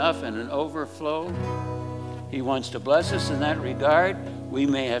than enough and an overflow. He wants to bless us in that regard. We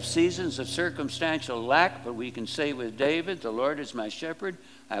may have seasons of circumstantial lack, but we can say with David, the Lord is my shepherd,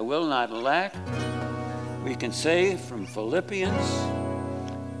 I will not lack. We can say from Philippians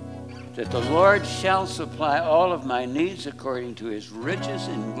that the Lord shall supply all of my needs according to his riches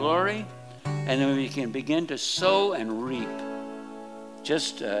in glory. And then we can begin to sow and reap.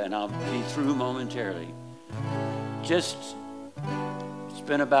 And I'll be through momentarily. It's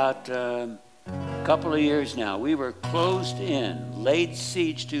been about a couple of years now. We were closed in, laid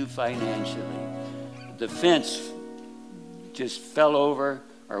siege to financially. The fence just fell over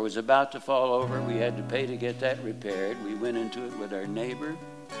or was about to fall over. We had to pay to get that repaired. We went into it with our neighbor.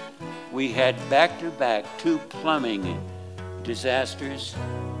 We had back-to-back 2 plumbing disasters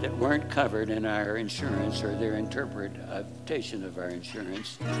that weren't covered in our insurance or their interpretation of our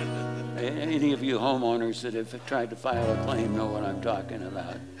insurance. Any of you homeowners that have tried to file a claim know what I'm talking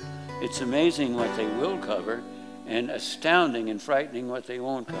about. It's amazing what they will cover and astounding and frightening what they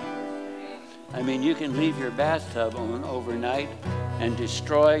won't cover. I mean, you can leave your bathtub on overnight and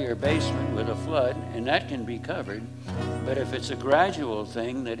destroy your basement with a flood, and that can be covered. But if it's a gradual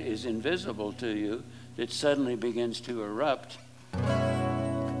thing that is invisible to you, that suddenly begins to erupt,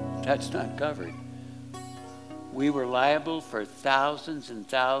 that's not covered. We were liable for thousands and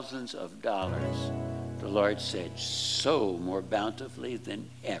thousands of dollars. The Lord said, sow more bountifully than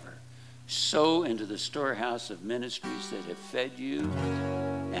ever. Sow into the storehouse of ministries that have fed you,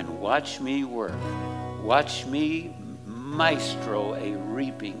 and watch me work. Watch me maestro a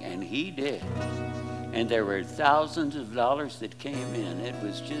reaping. And he did. And there were thousands of dollars that came in. It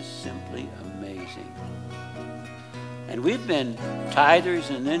was just simply amazing. And we've been tithers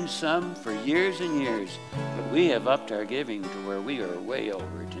and then some for years and years, but we have upped our giving to where we are way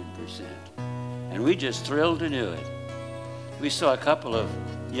over 10%. And we just thrilled to do it. We saw a couple of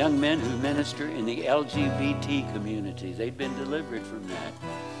young men who minister in the LGBT community. They'd been delivered from that.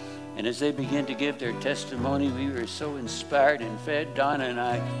 And as they began to give their testimony, we were so inspired and fed. Donna and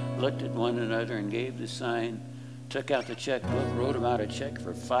I looked at one another and gave the sign, took out the checkbook, wrote them out a check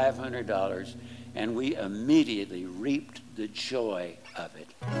for $500, and we immediately reaped the joy of it.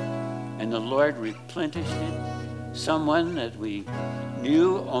 And the Lord replenished it. Someone that we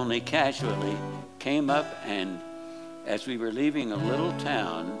knew only casually came up, and as we were leaving a little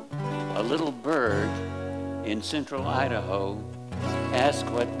town, a little bird in central Idaho asked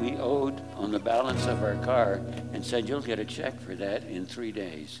what we owed on the balance of our car and said, you'll get a check for that in 3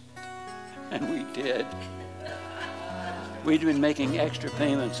 days. And we did. We'd been making extra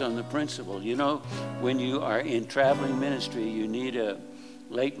payments on the principal. You know, when you are in traveling ministry, you need a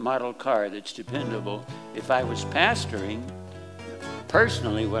late model car that's dependable. If I was pastoring,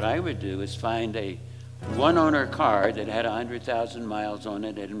 personally, what I would do is find a one-owner car that had 100,000 miles on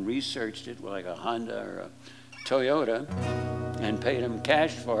it and researched it, like a Honda or a Toyota, and paid them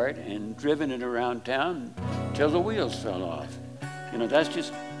cash for it and driven it around town till the wheels fell off. You know, that's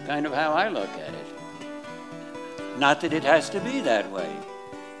just kind of how I look at it. Not that it has to be that way.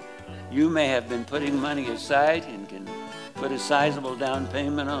 You may have been putting money aside and can put a sizable down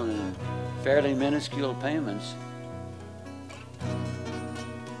payment on fairly minuscule payments.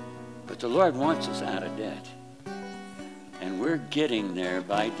 But the Lord wants us out of debt. And we're getting there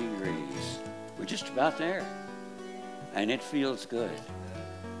by degrees. We're just about there. And it feels good.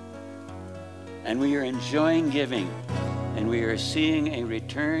 And we are enjoying giving. And we are seeing a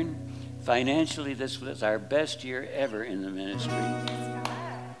return. Financially, this was our best year ever in the ministry.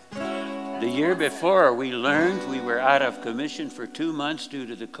 The year before, we learned we were out of commission for 2 months due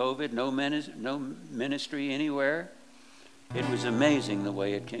to the COVID, no ministry anywhere. It was amazing the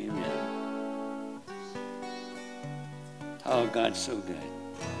way it came in. Oh, God's so good.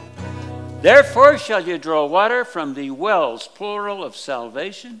 Therefore shall you draw water from the wells, plural, of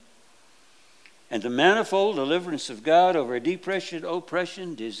salvation, and the manifold deliverance of God over depression,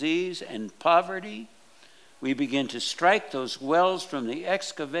 oppression, disease, and poverty. We begin to strike those wells from the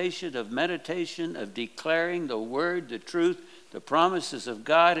excavation of meditation, of declaring the word, the truth, the promises of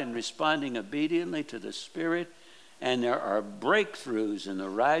God, and responding obediently to the Spirit. And there are breakthroughs in the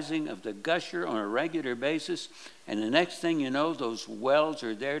rising of the gusher on a regular basis. And the next thing you know, those wells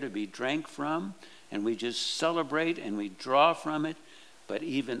are there to be drank from. And we just celebrate and we draw from it. But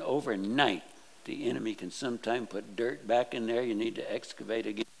even overnight, the enemy can sometimes put dirt back in there. You need to excavate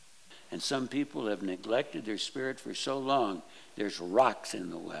again. And some people have neglected their spirit for so long, there's rocks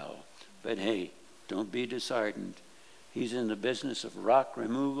in the well. But hey, don't be disheartened. He's in the business of rock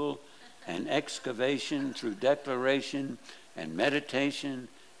removal and excavation through declaration and meditation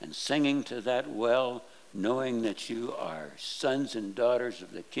and singing to that well, knowing that you are sons and daughters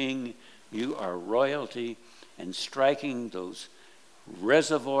of the King, you are royalty, and striking those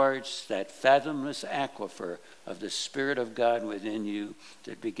reservoirs, that fathomless aquifer of the Spirit of God within you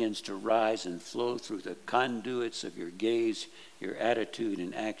that begins to rise and flow through the conduits of your gaze, your attitude,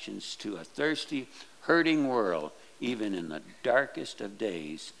 and actions to a thirsty, hurting world, even in the darkest of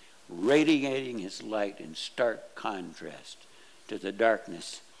days, radiating his light in stark contrast to the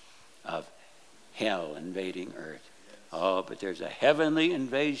darkness of hell invading earth. Oh, but there's a heavenly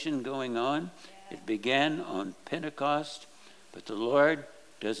invasion going on. It began on Pentecost, but the Lord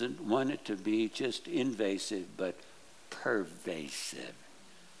doesn't want it to be just invasive, but pervasive.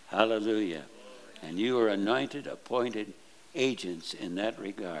 Hallelujah. And you are anointed, appointed agents in that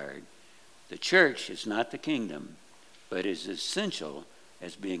regard. The church is not the kingdom, but is essential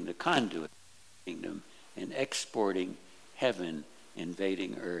as being the conduit of the kingdom and exporting heaven,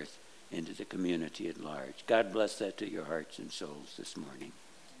 invading earth into the community at large. God bless that to your hearts and souls this morning.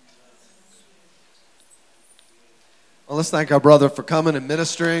 Well, let's thank our brother for coming and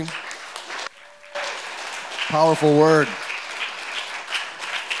ministering. Powerful word.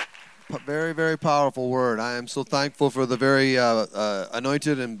 Very, very powerful word. I am so thankful for the very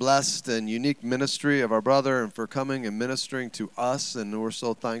anointed and blessed and unique ministry of our brother and for coming and ministering to us, and we're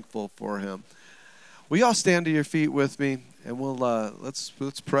so thankful for him. Will you all stand to your feet with me, and we'll let's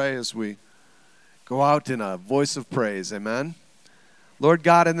pray as we go out in a voice of praise. Amen. Lord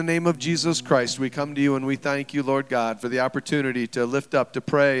God, in the name of Jesus Christ, we come to you and we thank you, Lord God, for the opportunity to lift up, to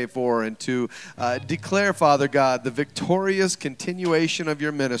pray for, and to declare, Father God, the victorious continuation of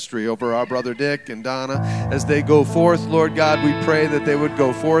your ministry over our brother Dick and Donna as they go forth. Lord God, we pray that they would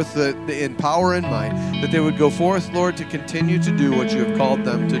go forth in power and might, that they would go forth, Lord, to continue to do what you have called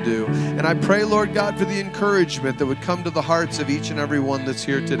them to do. And I pray, Lord God, for the encouragement that would come to the hearts of each and every one that's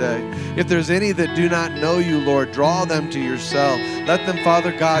here today. If there's any that do not know you, Lord, draw them to yourself. Let them,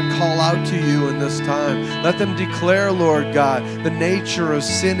 Father God, call out to you in this time. Let them declare, Lord God, the nature of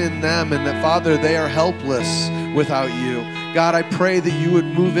sin in them and that, Father, they are helpless without you. God, I pray that you would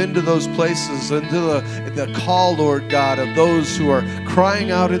move into those places, into the call, Lord God, of those who are crying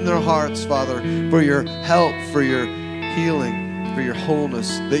out in their hearts, Father, for your help, for your healing, for your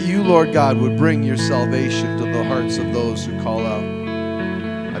wholeness, that you, Lord God, would bring your salvation to the hearts of those who call out.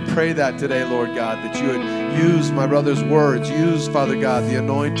 I pray that today, Lord God, that you would use my brother's words, use, Father God, the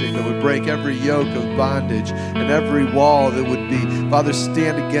anointing that would break every yoke of bondage and every wall that would be, Father,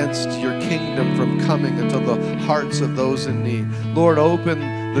 stand against your kingdom from coming into the hearts of those in need. Lord, open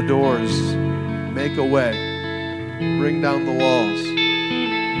the doors, make a way, bring down the walls.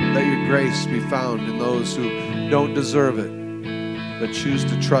 Let your grace be found in those who don't deserve it, but choose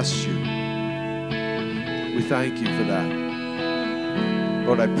to trust you. We thank you for that.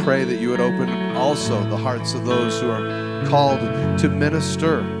 Lord, I pray that you would open also the hearts of those who are called to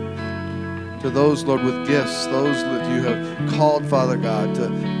minister, to those, Lord, with gifts, those that you have called, Father God, to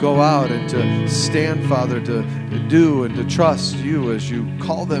go out and to stand, Father, to do and to trust you as you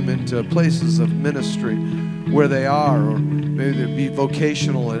call them into places of ministry where they are, or maybe they be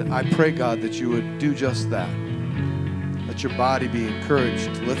vocational. And I pray, God, that you would do just that. Let your body be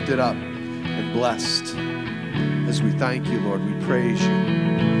encouraged, lifted up, and blessed. As we thank you, Lord, we praise you.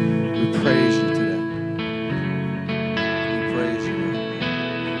 We praise you today. We praise you, Lord.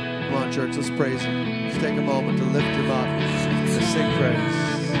 Come on, church, let's praise him. Let's take a moment to lift him up. Let's sing praise.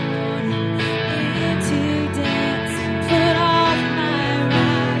 To dance, put off my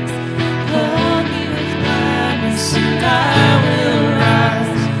rags, clothe me with gladness, and I will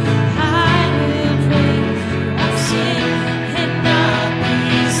rise. I will praise you, I'll sing and not be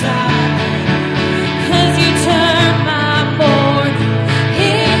silent, 'cause you turn my mourning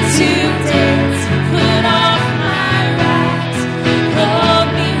into dance. Put off my rags, clothe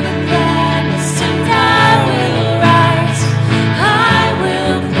me with gladness, and I will rise. I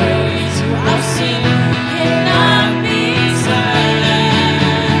will praise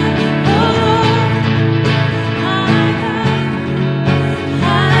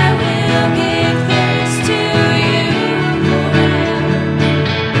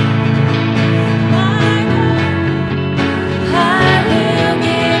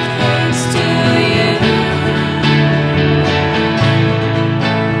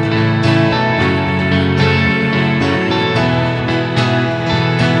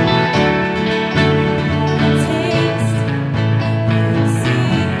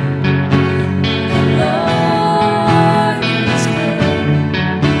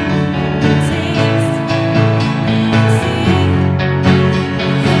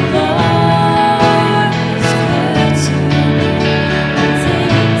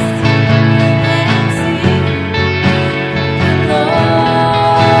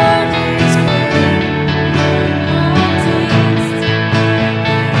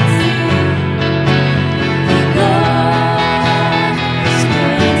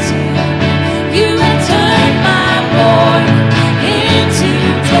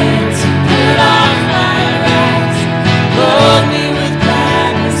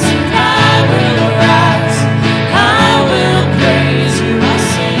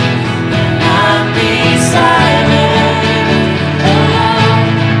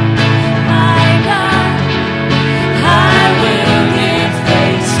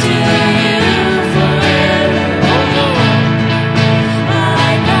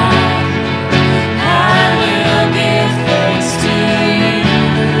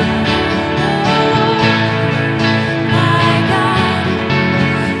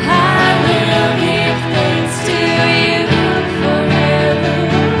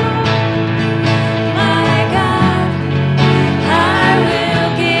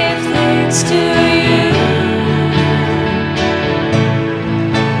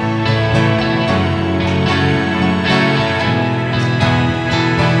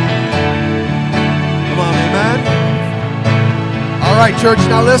right, church,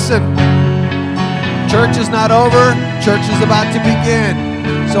 now listen. Church is not over. Church is about to begin.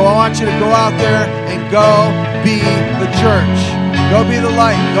 So I want you to go out there and go be the church. Go be the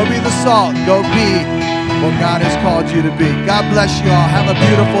light. Go be the salt. Go be what God has called you to be. God bless you all. Have a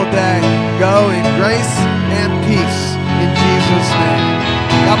beautiful day. Go in grace and peace in Jesus' name.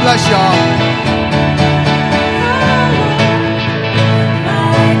 God bless you all.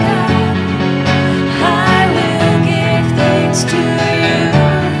 I will give thanks to